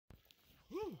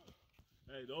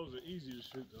Hey, those are easy to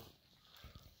shoot though.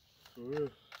 For real.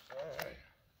 Alright.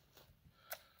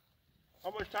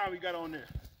 How much time we got on there?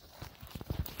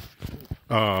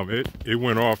 It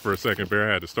went off for a second. Bear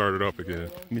had to start it up again.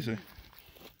 Let me see.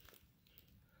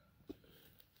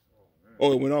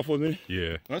 Oh, it went off for me?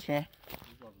 Yeah. That's fine.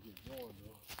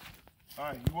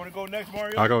 Alright, you want to go next,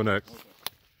 Mario? I'll go next. Okay.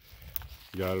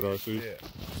 You got it, RC? Yeah.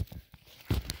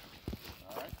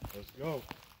 Alright, Let's go.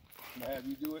 I'm gonna have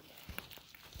you do it.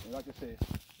 And like I said,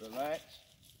 relax,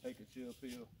 take a chill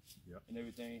pill, and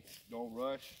everything. Don't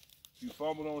rush. If you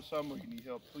fumble on something or you need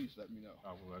help, please let me know.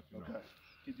 I will let you know. Okay.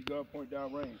 Keep your gun point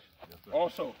down range. Yes, sir.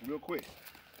 Also, real quick,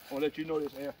 I want to let you know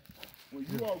this, Air. When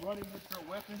you are running with your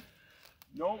weapon,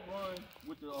 don't run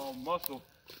with the muzzle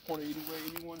pointed anywhere,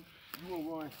 anyone. You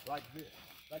will run like this,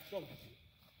 like so.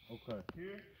 Okay.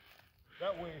 Here.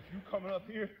 That way, if you coming up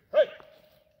here, hey!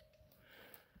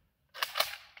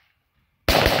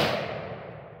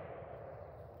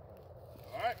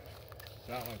 All right.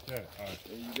 Not like that. All right.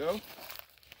 There you go.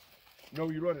 You know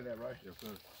where you're running at, right? Yes,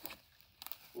 sir.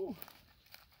 Ooh.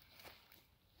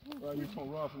 All right, we're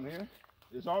gonna run from here.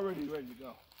 It's already ready to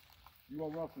go. You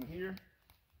gonna run from here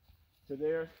to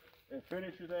there and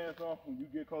finish his ass off when you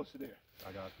get close to there.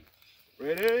 I got you.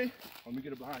 Ready? Let me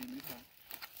get it behind you.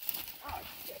 Ah,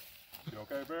 shit. You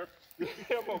okay, Bear? Yeah,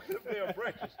 I'm gonna get them damn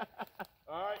branches.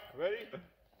 All right, ready?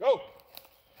 Go.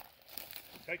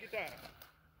 Take your time.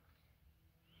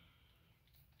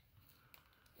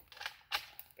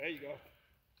 There you go.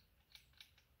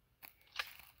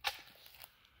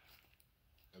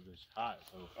 That bitch hot,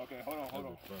 so. Okay, hold on. That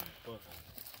bitch burning. Fuck.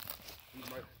 These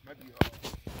might be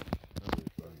That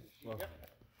bitch burning. Fuck. Yep.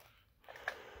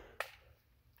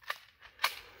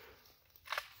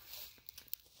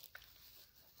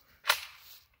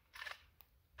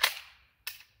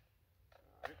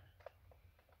 Alright.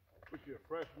 Put your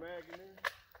fresh mag in there.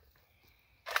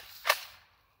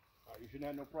 Alright, you shouldn't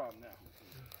have no problem now.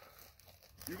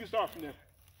 You can start from there.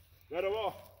 Let them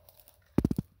off.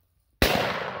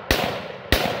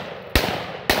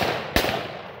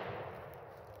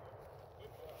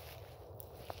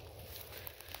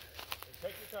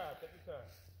 Take your time, take your time.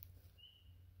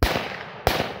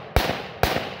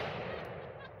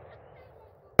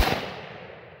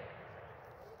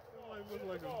 I look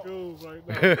like a goon right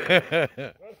now.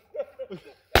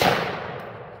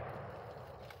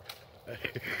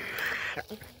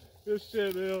 This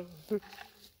shit, man.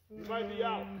 You might be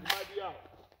out. You might be out.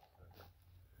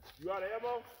 You out of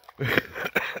ammo?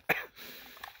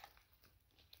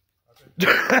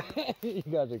 You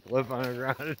got the clip on the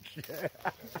ground and shit.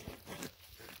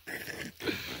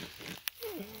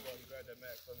 Grab that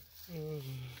mag for me.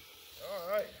 All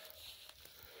right.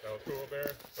 That was cool, Bear.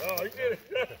 Oh, you did it.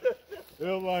 It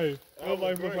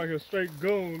look like a straight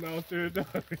goon out there,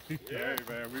 dog. Hey,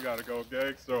 man, we got to go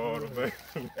gangster on them, man.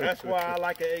 That's why I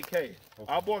like an AK.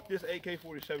 I bought this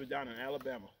AK-47 down in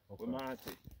Alabama with my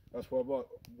auntie. That's why I bought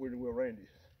with Randy's.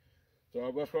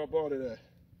 So that's why I bought it at.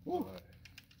 Woo.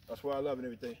 That's why I love it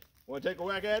and everything. Want to take a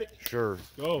whack at it? Sure.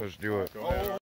 Go. Let's do it. Go ahead.